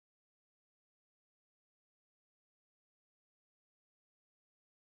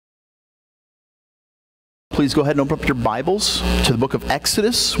please go ahead and open up your Bibles to the book of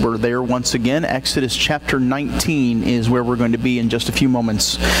Exodus. We're there once again. Exodus chapter 19 is where we're going to be in just a few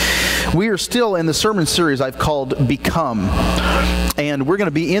moments. We are still in the sermon series I've called Become. And we're going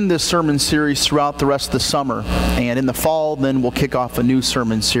to be in this sermon series throughout the rest of the summer. And in the fall, then we'll kick off a new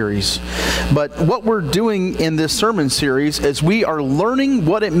sermon series. But what we're doing in this sermon series is we are learning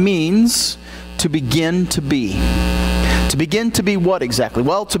what it means to begin to be. To begin to be what exactly?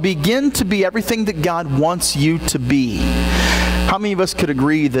 Well, to begin to be everything that God wants you to be. How many of us could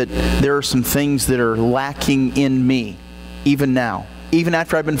agree that there are some things that are lacking in me, even now? Even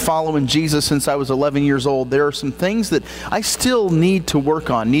after I've been following Jesus since I was 11 years old, there are some things that I still need to work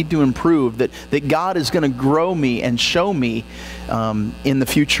on, need to improve, that God is going to grow me and show me in the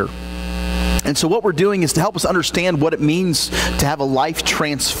future. And so what we're doing is to help us understand what it means to have a life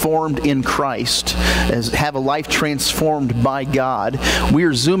transformed in Christ, as have a life transformed by God. We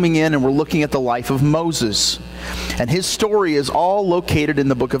are zooming in and we're looking at the life of Moses. And his story is all located in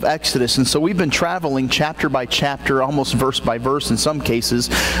the book of Exodus. And so we've been traveling chapter by chapter, almost verse by verse in some cases,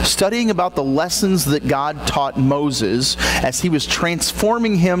 studying about the lessons that God taught Moses as he was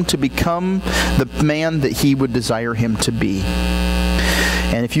transforming him to become the man that he would desire him to be.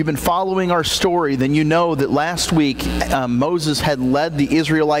 And if you've been following our story, then you know that last week Moses had led the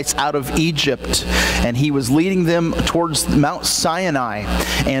Israelites out of Egypt, and he was leading them towards Mount Sinai.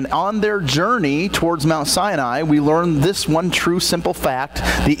 And on their journey towards Mount Sinai, we learned this one true simple fact: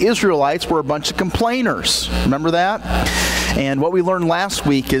 the Israelites were a bunch of complainers. Remember that? And what we learned last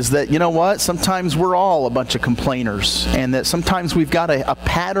week is that, you know what, sometimes we're all a bunch of complainers, and that sometimes we've got a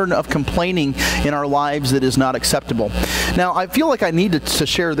pattern of complaining in our lives that is not acceptable. Now, I feel like I need to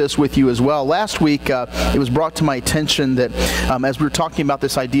share this with you as well. Last week, it was brought to my attention that as we were talking about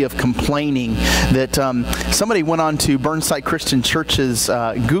this idea of complaining, that somebody went on to Burnside Christian Church's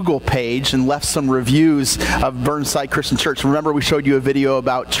Google page and left some reviews of Burnside Christian Church. Remember, we showed you a video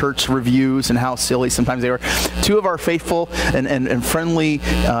about church reviews and how silly sometimes they were. Two of our faithful and friendly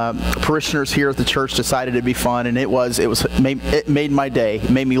parishioners here at the church decided it'd be fun, and it made my day.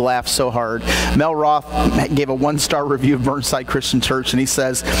 It made me laugh so hard. Mel Roth gave a 1-star review of Burnside Christian Church, and he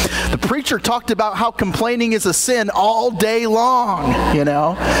says, the preacher talked about how complaining is a sin all day long, you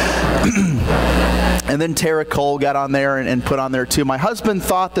know. And then Tara Cole got on there and put on there too. My husband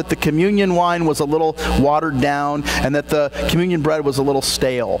thought that the communion wine was a little watered down and that the communion bread was a little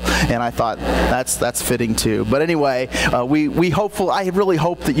stale. And I thought that's fitting too. But anyway, I really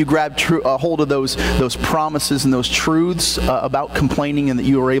hope that you grab a hold of those promises and those truths about complaining, and that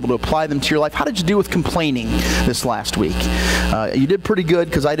you were able to apply them to your life. How did you do with complaining this last week? You did pretty good,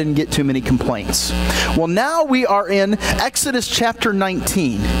 because I didn't get too many complaints. Well, now we are in Exodus chapter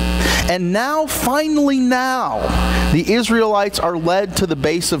 19. And now, finally now, the Israelites are led to the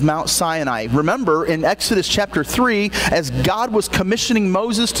base of Mount Sinai. Remember, in Exodus chapter 3, as God was commissioning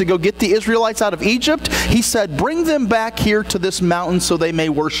Moses to go get the Israelites out of Egypt, he said, bring them back here to this mountain so they may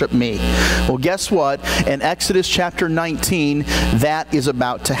worship me. Well, guess what? In Exodus chapter 19, that is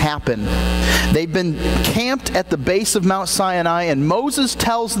about to happen. They've been camped at the base of Mount Sinai, and Moses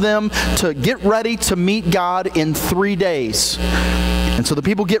tells them to get ready to meet God in 3 days. And so the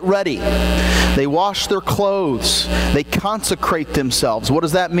people get ready. They wash their clothes. They consecrate themselves. What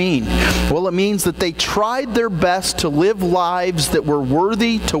does that mean? Well, it means that they tried their best to live lives that were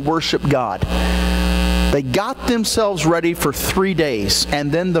worthy to worship God. They got themselves ready for 3 days,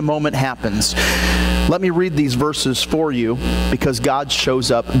 and then the moment happens. Let me read these verses for you, because God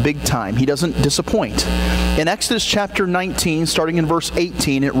shows up big time. He doesn't disappoint. In Exodus chapter 19, starting in verse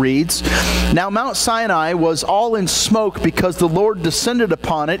 18, it reads, Now Mount Sinai was all in smoke, because the Lord descended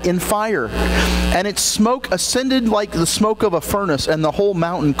upon it in fire. And its smoke ascended like the smoke of a furnace, and the whole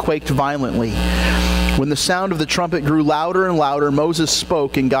mountain quaked violently. When the sound of the trumpet grew louder and louder, Moses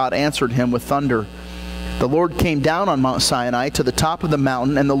spoke, and God answered him with thunder. The Lord came down on Mount Sinai to the top of the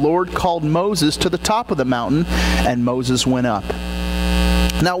mountain, and the Lord called Moses to the top of the mountain, and Moses went up.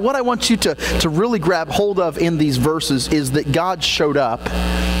 Now, what I want you to really grab hold of in these verses is that God showed up,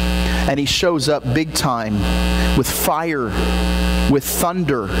 and he shows up big time with fire, with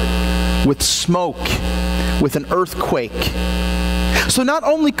thunder, with smoke, with an earthquake. So not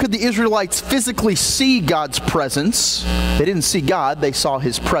only could the Israelites physically see God's presence, they didn't see God, they saw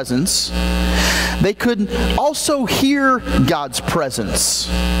his presence. They could also hear God's presence.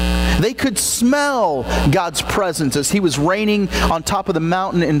 They could smell God's presence as he was reigning on top of the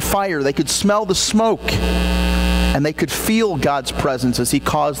mountain in fire. They could smell the smoke. And they could feel God's presence as he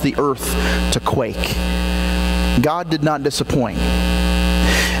caused the earth to quake. God did not disappoint.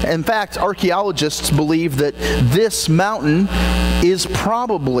 In fact, archaeologists believe that this mountain is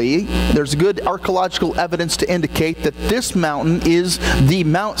probably, there's good archaeological evidence to indicate that this mountain is the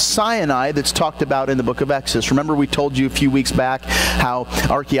Mount Sinai that's talked about in the book of Exodus. Remember, we told you a few weeks back how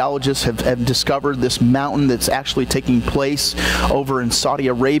archaeologists have discovered this mountain that's actually taking place over in Saudi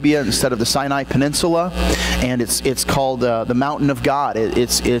Arabia instead of the Sinai Peninsula, and it's called the Mountain of God.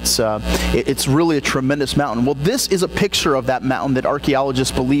 It's really a tremendous mountain. Well, this is a picture of that mountain that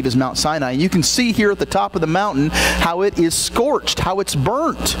archaeologists believe is Mount Sinai. And you can see here at the top of the mountain how it is scorched, how it's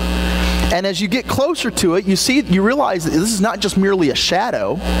burnt. And as you get closer to it, you realize that this is not just merely a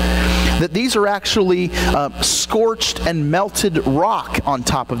shadow, that these are actually scorched and melted rock on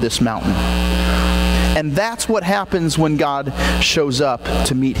top of this mountain. And that's what happens when God shows up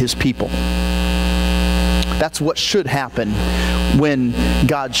to meet his people. That's what should happen when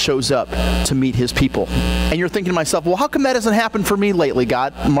God shows up to meet his people. And you're thinking to myself, well, how come that hasn't happened for me lately,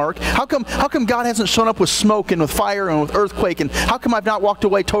 Mark? How come God hasn't shown up with smoke and with fire and with earthquake? And how come I've not walked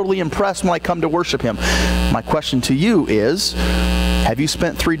away totally impressed when I come to worship him? My question to you is, have you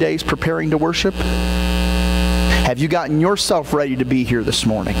spent 3 days preparing to worship? Have you gotten yourself ready to be here this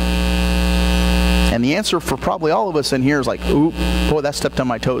morning? And the answer for probably all of us in here is like, ooh, boy, that stepped on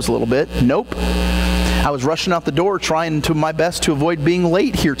my toes a little bit. Nope. I was rushing out the door trying to my best to avoid being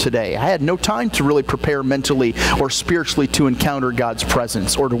late here today. I had no time to really prepare mentally or spiritually to encounter God's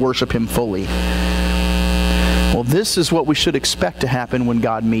presence or to worship him fully. Well, this is what we should expect to happen when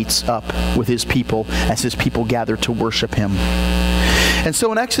God meets up with his people as his people gather to worship him. And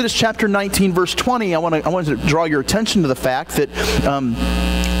so in Exodus chapter 19, verse 20, I want to draw your attention to the fact that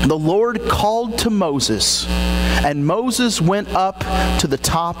the Lord called to Moses, and Moses went up to the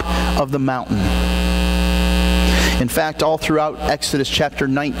top of the mountain. In fact, all throughout Exodus chapter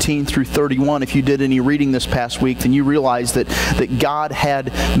 19 through 31, if you did any reading this past week, then you realize that God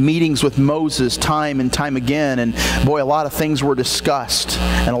had meetings with Moses time and time again. And boy, a lot of things were discussed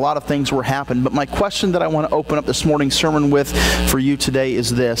and a lot of things were happened. But my question that I want to open up this morning's sermon with for you today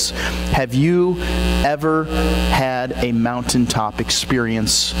is this. Have you ever had a mountaintop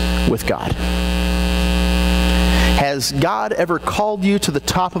experience with God? Has God ever called you to the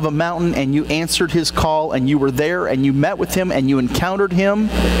top of a mountain and you answered his call and you were there and you met with him and you encountered him?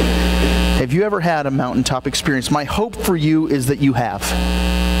 Have you ever had a mountaintop experience? My hope for you is that you have.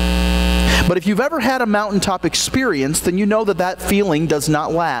 But if you've ever had a mountaintop experience, then you know that that feeling does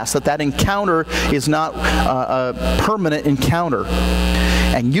not last, that encounter is not a permanent encounter.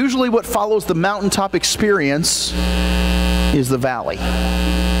 And usually what follows the mountaintop experience is the valley.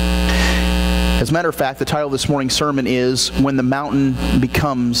 As a matter of fact, the title of this morning's sermon is When the Mountain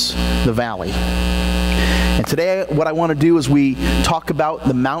Becomes the Valley. And today what I want to do as we talk about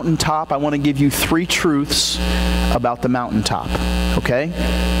the mountaintop, I want to give you 3 truths about the mountaintop. Okay?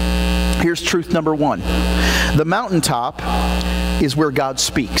 Here's truth number 1. The mountaintop is where God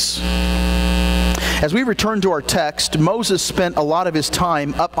speaks. As we return to our text, Moses spent a lot of his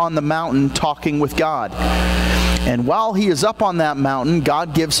time up on the mountain talking with God. And while he is up on that mountain,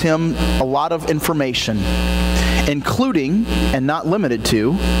 God gives him a lot of information, including, and not limited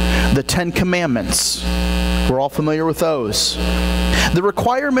to, the 10 Commandments. We're all familiar with those. The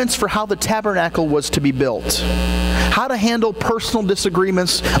requirements for how the tabernacle was to be built. How to handle personal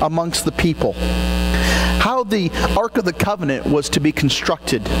disagreements amongst the people. How the Ark of the Covenant was to be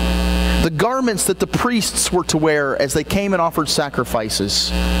constructed. The garments that the priests were to wear as they came and offered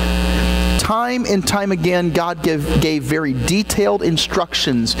sacrifices. Time and time again, God gave very detailed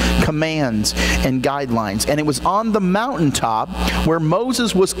instructions, commands, and guidelines. And it was on the mountaintop where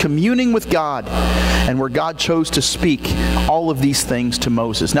Moses was communing with God and where God chose to speak all of these things to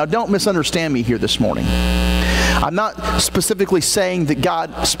Moses. Now, don't misunderstand me here this morning. I'm not specifically saying that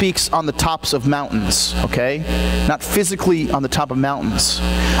God speaks on the tops of mountains, okay? Not physically on the top of mountains.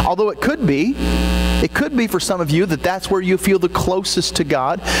 Although it could be. It could be for some of you that that's where you feel the closest to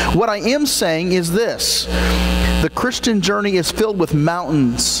God. What I am saying is this. The Christian journey is filled with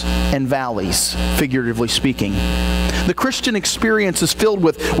mountains and valleys, figuratively speaking. The Christian experience is filled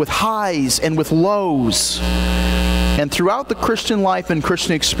with highs and with lows. And throughout the Christian life and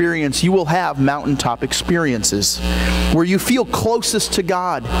Christian experience, you will have mountaintop experiences where you feel closest to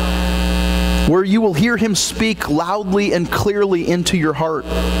God, where you will hear him speak loudly and clearly into your heart.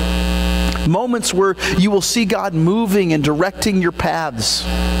 Moments where you will see God moving and directing your paths.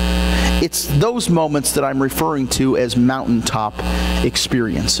 It's those moments that I'm referring to as mountaintop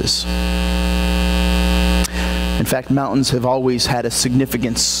experiences. In fact, mountains have always had a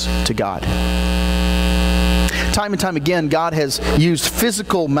significance to God. Time and time again, God has used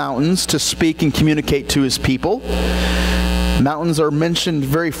physical mountains to speak and communicate to his people. Mountains are mentioned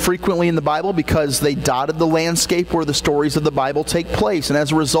very frequently in the Bible because they dotted the landscape where the stories of the Bible take place. And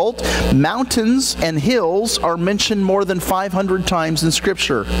as a result, mountains and hills are mentioned more than 500 times in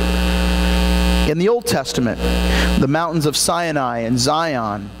Scripture. In the Old Testament, the mountains of Sinai and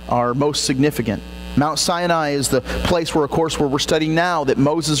Zion are most significant. Mount Sinai is the place where, of course, where we're studying now, that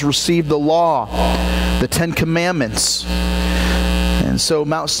Moses received the law, the Ten Commandments. And so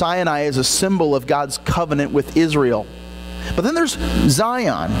Mount Sinai is a symbol of God's covenant with Israel. But then there's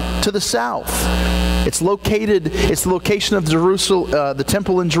Zion to the south. It's the location of Jerusalem, the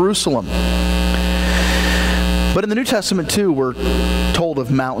temple in Jerusalem. But in the New Testament too, we're told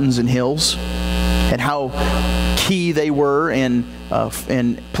of mountains and hills and how key they were in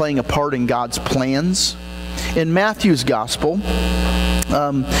playing a part in God's plans. In Matthew's Gospel,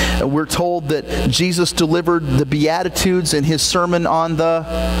 we're told that Jesus delivered the Beatitudes in his Sermon on the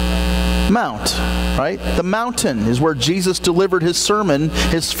Mount, right? The mountain is where Jesus delivered his sermon,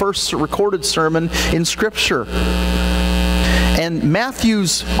 his first recorded sermon in Scripture. And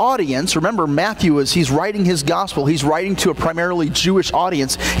Matthew's audience, remember Matthew, as he's writing his gospel, he's writing to a primarily Jewish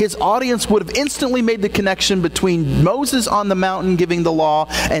audience. His audience would have instantly made the connection between Moses on the mountain giving the law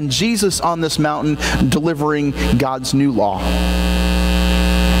and Jesus on this mountain delivering God's new law,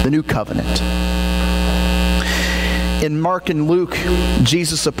 the new covenant. In Mark and Luke,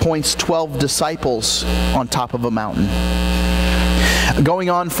 Jesus appoints 12 disciples on top of a mountain.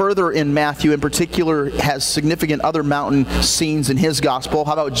 Going on further in Matthew in particular has significant other mountain scenes in his gospel.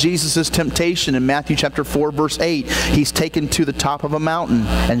 How about Jesus' temptation in Matthew chapter 4 verse 8? He's taken to the top of a mountain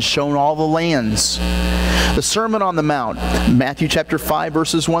and shown all the lands. The Sermon on the Mount, Matthew chapter 5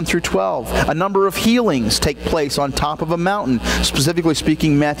 verses 1 through 12. A number of healings take place on top of a mountain. Specifically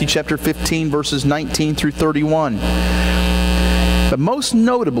speaking, Matthew chapter 15 verses 19 through 31. But most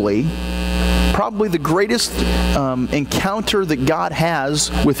notably, probably the greatest encounter that God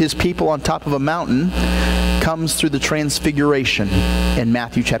has with his people on top of a mountain comes through the transfiguration in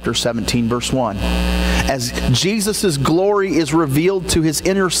Matthew chapter 17 verse 1. As Jesus' glory is revealed to his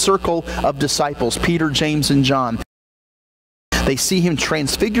inner circle of disciples, Peter, James, and John. They see him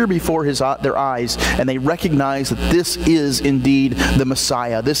transfigure before their eyes, and they recognize that this is indeed the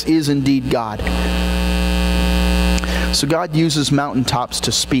Messiah. This is indeed God. So God uses mountaintops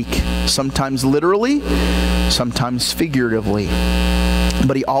to speak, sometimes literally, sometimes figuratively.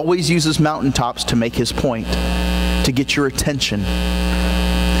 But he always uses mountaintops to make his point, to get your attention.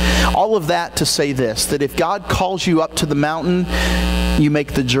 All of that to say this, that if God calls you up to the mountain, you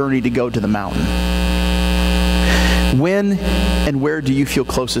make the journey to go to the mountain. When and where do you feel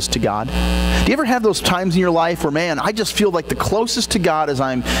closest to God? Do you ever have those times in your life where, man, I just feel like the closest to God as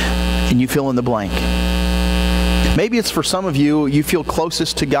and you fill in the blank? Maybe it's for some of you, you feel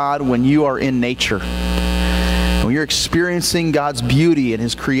closest to God when you are in nature, when you're experiencing God's beauty and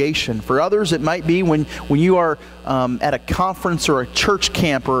his creation. For others, it might be when you are at a conference or a church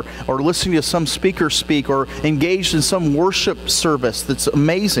camp or listening to some speaker speak or engaged in some worship service that's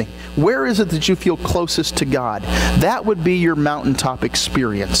amazing. Where is it that you feel closest to God? That would be your mountaintop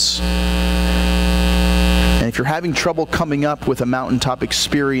experience. And if you're having trouble coming up with a mountaintop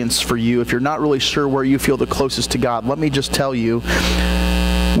experience for you, if you're not really sure where you feel the closest to God, let me just tell you,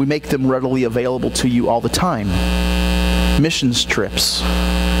 we make them readily available to you all the time. Missions trips,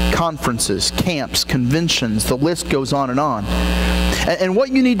 conferences, camps, conventions, the list goes on and on. And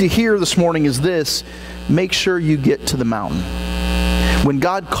what you need to hear this morning is this: make sure you get to the mountain. When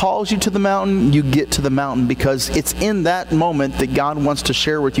God calls you to the mountain, you get to the mountain, because it's in that moment that God wants to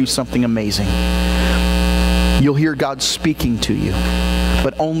share with you something amazing. You'll hear God speaking to you,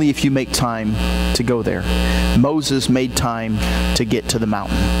 but only if you make time to go there. Moses made time to get to the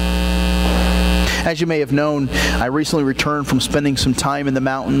mountain. As you may have known, I recently returned from spending some time in the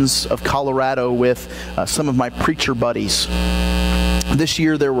mountains of Colorado with some of my preacher buddies. This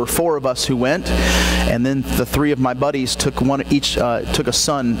year there were 4 of us who went, and then the 3 of my buddies took a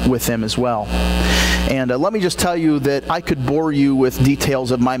son with them as well. And let me just tell you that I could bore you with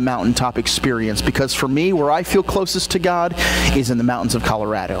details of my mountaintop experience, because for me, where I feel closest to God is in the mountains of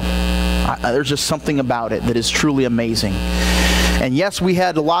Colorado. There's just something about it that is truly amazing. And yes, we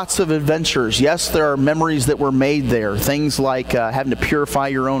had lots of adventures. Yes, there are memories that were made there. Things like having to purify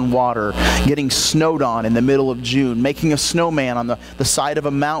your own water, getting snowed on in the middle of June, making a snowman on the side of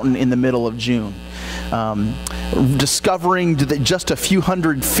a mountain in the middle of June. discovering that just a few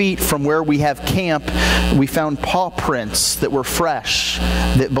hundred feet from where we have camp, we found paw prints that were fresh,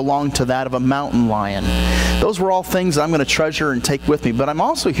 that belonged to that of a mountain lion. Those were all things I'm going to treasure and take with me. But I'm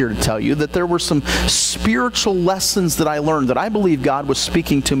also here to tell you that there were some spiritual lessons that I learned that I believe God was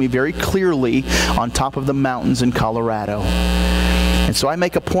speaking to me very clearly on top of the mountains in Colorado. And so I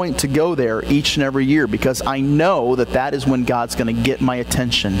make a point to go there each and every year because I know that that is when God's going to get my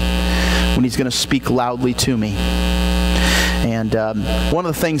attention, when He's going to speak loudly to me. And one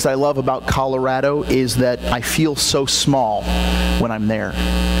of the things I love about Colorado is that I feel so small when I'm there.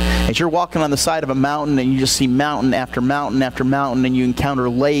 As you're walking on the side of a mountain and you just see mountain after mountain after mountain, and you encounter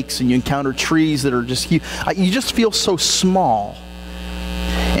lakes and you encounter trees that are just, you just feel so small.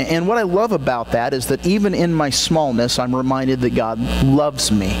 And what I love about that is that even in my smallness, I'm reminded that God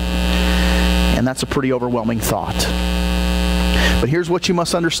loves me. And that's a pretty overwhelming thought. But here's what you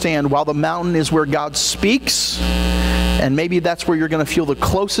must understand. While the mountain is where God speaks, and maybe that's where you're going to feel the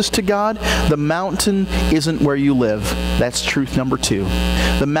closest to God, the mountain isn't where you live. That's truth number 2.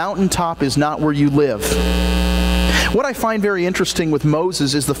 The mountaintop is not where you live. What I find very interesting with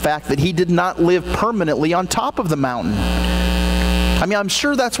Moses is the fact that he did not live permanently on top of the mountain. I mean, I'm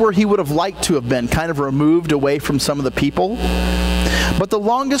sure that's where he would have liked to have been, kind of removed away from some of the people. But the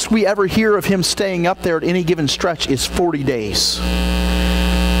longest we ever hear of him staying up there at any given stretch is 40 days.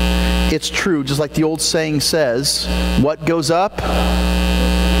 It's true, just like the old saying says, what goes up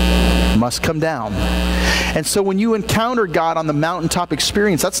must come down. And so when you encounter God on the mountaintop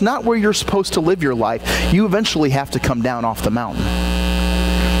experience, that's not where you're supposed to live your life. You eventually have to come down off the mountain.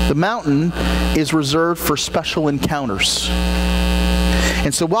 The mountain is reserved for special encounters.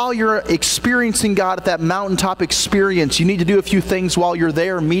 And so while you're experiencing God at that mountaintop experience, you need to do a few things while you're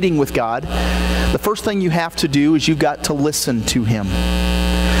there meeting with God. The first thing you have to do is you've got to listen to Him.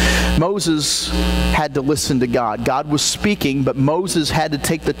 Moses had to listen to God. God was speaking, but Moses had to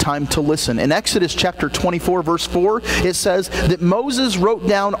take the time to listen. In Exodus chapter 24, verse 4, it says that Moses wrote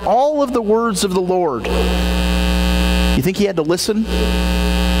down all of the words of the Lord. You think he had to listen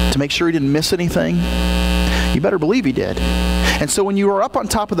to make sure he didn't miss anything? You better believe he did. And so when you are up on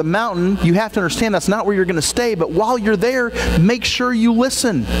top of the mountain, you have to understand that's not where you're going to stay. But while you're there, make sure you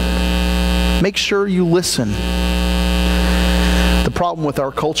listen. Make sure you listen. The problem with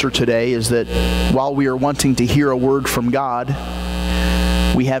our culture today is that while we are wanting to hear a word from God,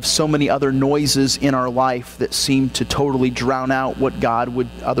 we have so many other noises in our life that seem to totally drown out what God would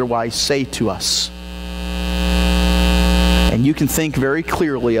otherwise say to us. And you can think very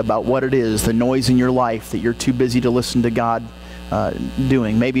clearly about what it is, the noise in your life that you're too busy to listen to God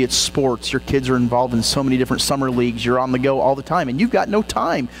doing. Maybe it's sports. Your kids are involved in so many different summer leagues. You're on the go all the time, and you've got no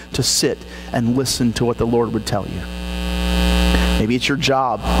time to sit and listen to what the Lord would tell you. Maybe it's your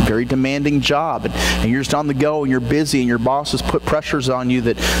job, very demanding job, and you're just on the go, and you're busy, and your boss has put pressures on you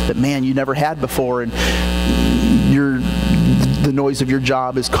that man, you never had before, and the noise of your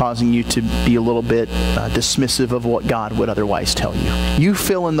job is causing you to be a little bit dismissive of what God would otherwise tell you. You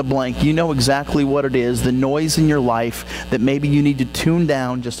fill in the blank. You know exactly what it is, the noise in your life that maybe you need to tune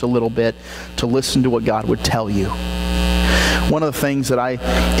down just a little bit to listen to what God would tell you. One of the things that I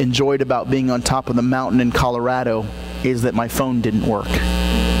enjoyed about being on top of the mountain in Colorado is that my phone didn't work.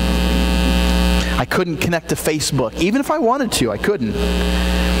 I couldn't connect to Facebook. Even if I wanted to, I couldn't.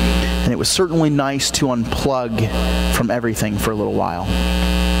 And it was certainly nice to unplug from everything for a little while.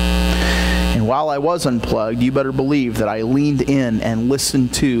 And while I was unplugged, you better believe that I leaned in and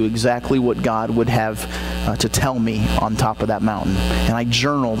listened to exactly what God would have to tell me on top of that mountain. And I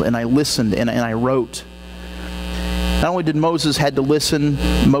journaled, and I listened, and I wrote. Not only did Moses had to listen,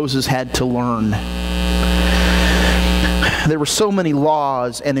 Moses had to learn. There were so many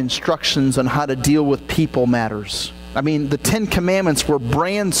laws and instructions on how to deal with people matters. I mean, the 10 Commandments were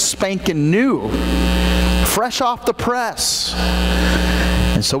brand spanking new, fresh off the press.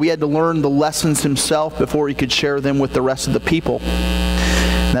 And so he had to learn the lessons himself before he could share them with the rest of the people.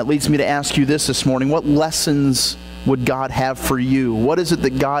 And that leads me to ask you this morning. What lessons would God have for you? What is it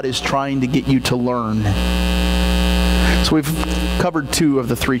that God is trying to get you to learn? So we've covered 2 of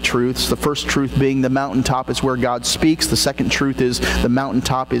the 3 truths. The first truth being the mountaintop is where God speaks. The second truth is the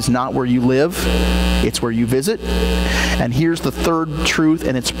mountaintop is not where you live. It's where you visit. And here's the third truth,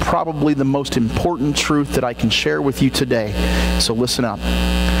 and it's probably the most important truth that I can share with you today. So listen up.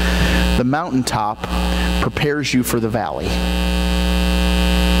 The mountaintop prepares you for the valley.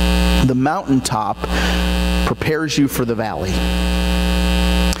 The mountaintop prepares you for the valley.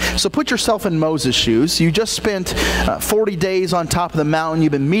 So put yourself in Moses' shoes. You just spent 40 days on top of the mountain.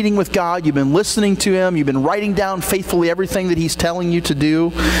 You've been meeting with God. You've been listening to Him. You've been writing down faithfully everything that He's telling you to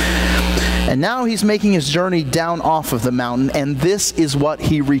do. And now He's making His journey down off of the mountain, and this is what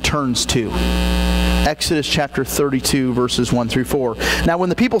He returns to. Exodus chapter 32, verses 1 through 4. Now when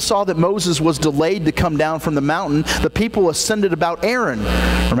the people saw that Moses was delayed to come down from the mountain, the people assembled about Aaron.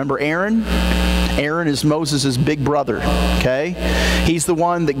 Remember Aaron? Aaron is Moses' big brother, okay? He's the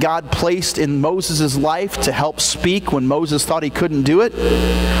one that God placed in Moses' life to help speak when Moses thought he couldn't do it.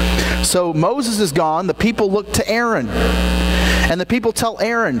 So Moses is gone. The people look to Aaron. And the people tell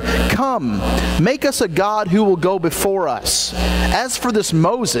Aaron, "Come, make us a god who will go before us. As for this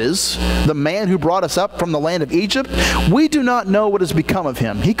Moses, the man who brought us up from the land of Egypt, we do not know what has become of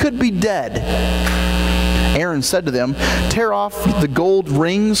him. He could be dead." Aaron said to them, "Tear off the gold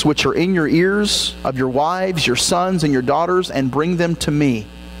rings which are in your ears of your wives, your sons, and your daughters, and bring them to me."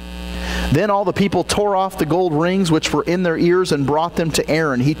 Then all the people tore off the gold rings which were in their ears and brought them to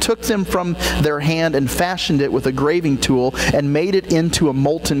Aaron. He took them from their hand and fashioned it with a graving tool and made it into a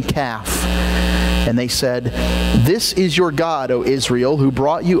molten calf. And they said, "This is your God, O Israel, who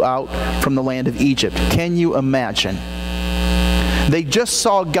brought you out from the land of Egypt." Can you imagine? They just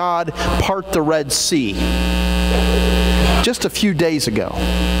saw God part the Red Sea just a few days ago,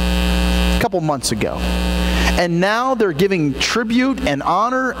 a couple months ago. And now they're giving tribute and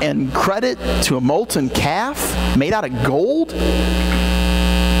honor and credit to a molten calf made out of gold.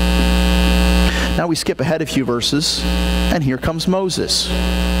 Now we skip ahead a few verses, and here comes Moses.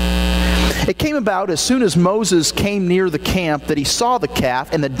 It came about as soon as Moses came near the camp that he saw the calf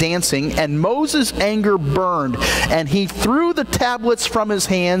and the dancing, and Moses' anger burned, and he threw the tablets from his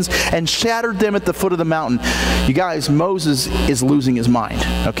hands and shattered them at the foot of the mountain. You guys, Moses is losing his mind,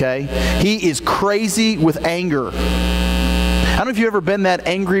 okay? He is crazy with anger. I don't know if you've ever been that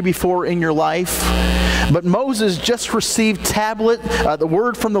angry before in your life, but Moses just received the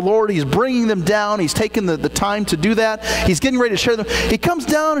word from the Lord. He's bringing them down. He's taking the time to do that. He's getting ready to share them. He comes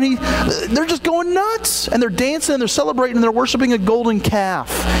down and they're just going nuts. And they're dancing and they're celebrating and they're worshiping a golden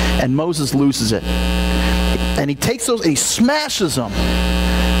calf. And Moses loses it. And he takes those and he smashes them.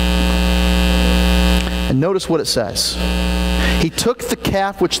 And notice what it says. He took the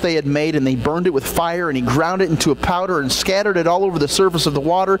calf which they had made, and they burned it with fire, and he ground it into a powder and scattered it all over the surface of the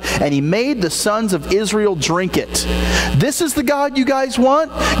water, and he made the sons of Israel drink it. This is the God you guys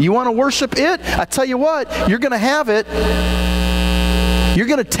want? You want to worship it? I tell you what, you're going to have it. You're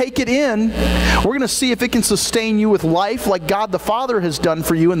going to take it in. We're going to see if it can sustain you with life like God the Father has done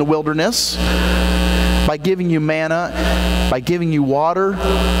for you in the wilderness, by giving you manna, by giving you water.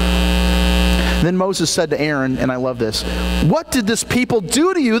 Then Moses said to Aaron, and I love this, "What did this people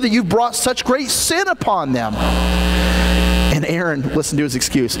do to you that you've brought such great sin upon them?" And Aaron, listen to his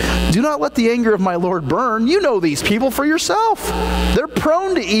excuse, "Do not let the anger of my Lord burn. You know these people for yourself. They're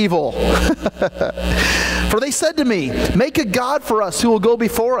prone to evil." "For they said to me, 'Make a god for us who will go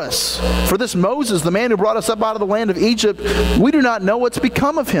before us. For this Moses, the man who brought us up out of the land of Egypt, we do not know what's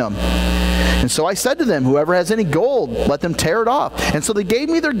become of him.' And so I said to them, 'Whoever has any gold, let them tear it off.' And so they gave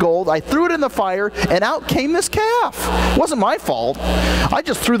me their gold. I threw it in the fire, and out came this calf. It wasn't my fault. I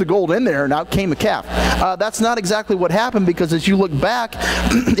just threw the gold in there, and out came a calf." That's not exactly what happened, because as you look back,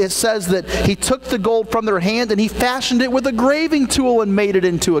 it says that he took the gold from their hand, and he fashioned it with a graving tool and made it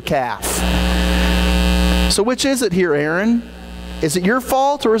into a calf. So which is it here, Aaron? Is it your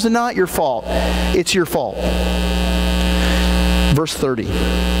fault, or is it not your fault? It's your fault. Verse 30.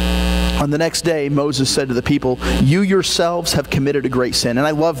 On the next day, Moses said to the people, "You yourselves have committed a great sin." And I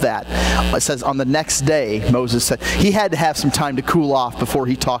love that. It says on the next day, Moses said, he had to have some time to cool off before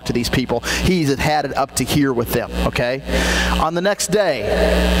he talked to these people. He had it up to here with them, okay? On the next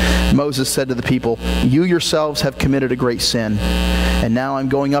day, Moses said to the people, "You yourselves have committed a great sin. And now I'm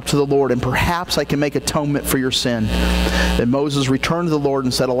going up to the Lord, and perhaps I can make atonement for your sin." Then Moses returned to the Lord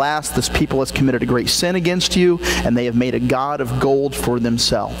and said, "Alas, this people has committed a great sin against you, and they have made a god of gold for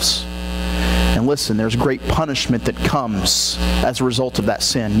themselves." And listen, there's great punishment that comes as a result of that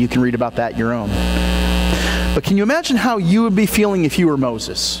sin. You can read about that your own. But can you imagine how you would be feeling if you were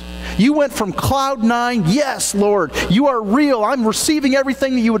Moses? You went from cloud 9, yes, Lord, you are real. I'm receiving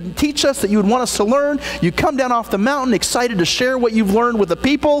everything that you would teach us, that you would want us to learn. You come down off the mountain excited to share what you've learned with the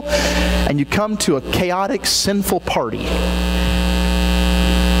people, and you come to a chaotic, sinful party.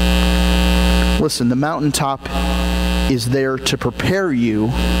 Listen, the mountaintop is there to prepare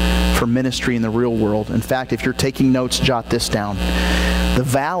you for ministry in the real world. In fact, if you're taking notes, jot this down. The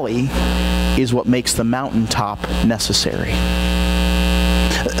valley is what makes the mountaintop necessary.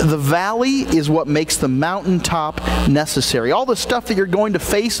 The valley is what makes the mountaintop necessary. All the stuff that you're going to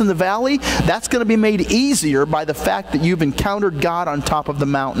face in the valley, that's going to be made easier by the fact that you've encountered God on top of the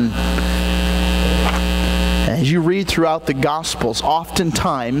mountain. As you read throughout the Gospels,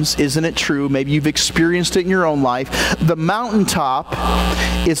 oftentimes, isn't it true, maybe you've experienced it in your own life, the mountaintop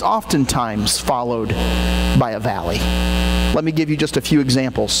is oftentimes followed by a valley. Let me give you just a few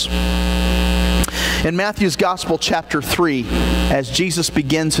examples. In Matthew's Gospel, chapter 3, as Jesus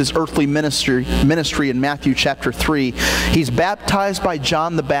begins his earthly ministry in Matthew chapter 3, he's baptized by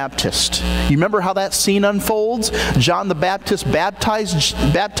John the Baptist. You remember how that scene unfolds? John the Baptist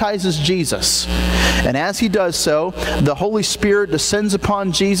baptizes Jesus. And as he does so, the Holy Spirit descends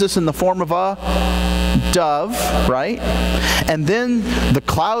upon Jesus in the form of a dove, right? And then the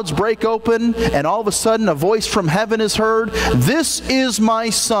clouds break open, and all of a sudden a voice from heaven is heard. "This is my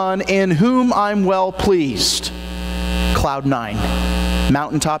Son, in whom I'm well pleased." Cloud 9.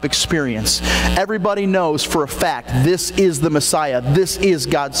 Mountaintop experience. Everybody knows for a fact this is the Messiah. This is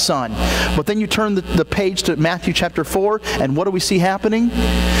God's Son. But then you turn the page to Matthew chapter 4, and what do we see happening?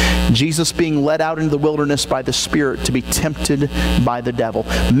 Jesus being led out into the wilderness by the Spirit to be tempted by the devil.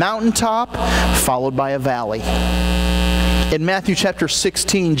 Mountaintop followed by a valley. In Matthew chapter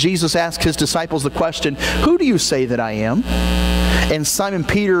 16, Jesus asked his disciples the question, "Who do you say that I am?" And Simon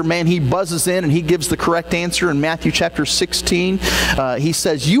Peter, man, he buzzes in and he gives the correct answer in Matthew chapter 16. He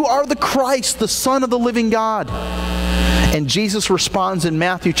says, "You are the Christ, the Son of the living God." And Jesus responds in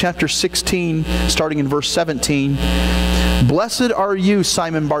Matthew chapter 16, starting in verse 17, "Blessed are you,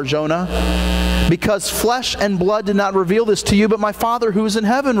 Simon Bar-Jonah, because flesh and blood did not reveal this to you, but my Father who is in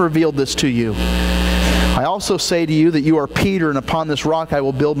heaven revealed this to you. I also say to you that you are Peter, and upon this rock I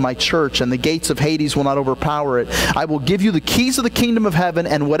will build my church, and the gates of Hades will not overpower it. I will give you the keys of the kingdom of heaven,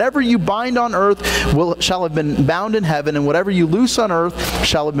 and whatever you bind on earth shall have been bound in heaven, and whatever you loose on earth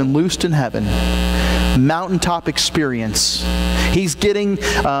shall have been loosed in heaven." Mountaintop experience. He's getting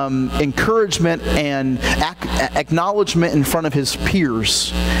encouragement and acknowledgement in front of his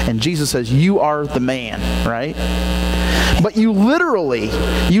peers. And Jesus says, "You are the man," right? But you literally,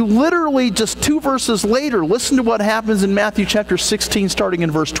 just 2 verses later, listen to what happens in Matthew chapter 16, starting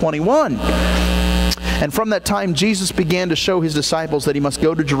in verse 21. "And from that time Jesus began to show his disciples that he must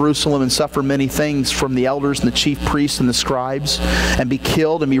go to Jerusalem and suffer many things from the elders and the chief priests and the scribes, and be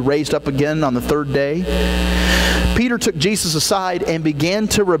killed and be raised up again on the 3rd day. Peter took Jesus aside and began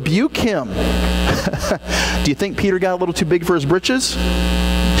to rebuke him." Do you think Peter got a little too big for his britches?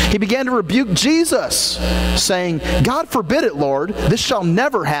 He began to rebuke Jesus, saying, "God forbid it, Lord. This shall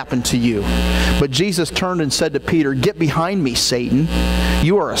never happen to you." But Jesus turned and said to Peter, "Get behind me, Satan.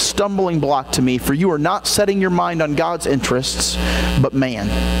 You are a stumbling block to me, for you are not setting your mind on God's interests, but man."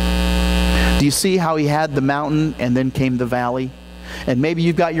 Do you see how he had the mountain and then came the valley? And maybe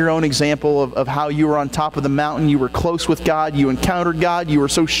you've got your own example of how you were on top of the mountain, you were close with God, you encountered God, you were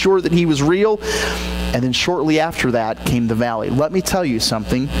so sure that he was real, and then shortly after that came the valley. Let me tell you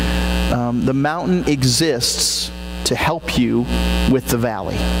something. The mountain exists to help you with the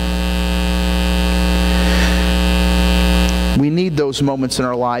valley. We need those moments in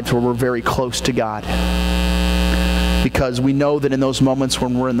our lives where we're very close to God, because we know that in those moments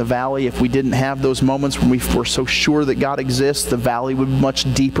when we're in the valley, if we didn't have those moments when we were so sure that God exists, the valley would be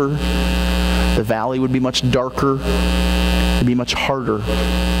much deeper, the valley would be much darker, it would be much harder.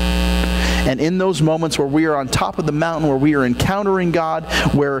 And in those moments where we are on top of the mountain, where we are encountering God,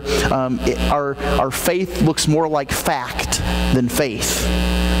 where our faith looks more like fact than faith,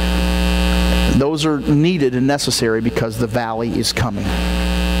 those are needed and necessary because the valley is coming.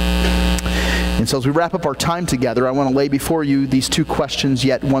 And so as we wrap up our time together, I want to lay before you these 2 questions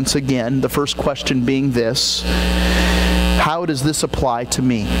yet once again. The first question being this: how does this apply to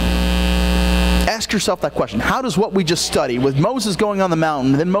me? Ask yourself that question. How does what we just studied, with Moses going on the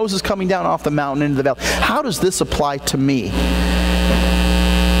mountain, and then Moses coming down off the mountain into the valley, how does this apply to me?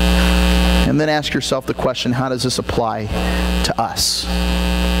 And then ask yourself the question, how does this apply to us?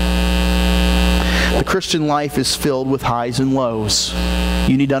 The Christian life is filled with highs and lows.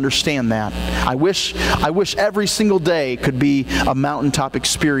 You need to understand that. I wish every single day could be a mountaintop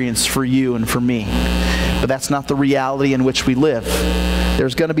experience for you and for me. But that's not the reality in which we live.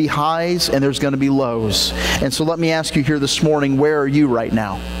 There's going to be highs and there's going to be lows. And so let me ask you here this morning, where are you right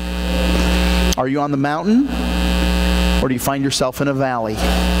now? Are you on the mountain, or do you find yourself in a valley?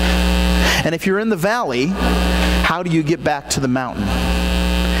 And if you're in the valley, how do you get back to the mountain?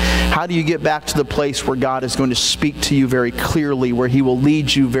 How do you get back to the place where God is going to speak to you very clearly, where he will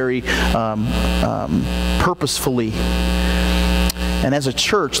lead you very purposefully? And as a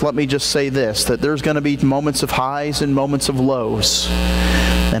church, let me just say this, that there's going to be moments of highs and moments of lows.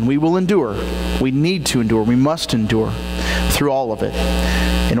 And we will endure. We need to endure. We must endure through all of it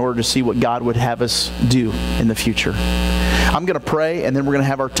in order to see what God would have us do in the future. I'm going to pray, and then we're going to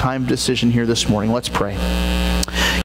have our time of decision here this morning. Let's pray.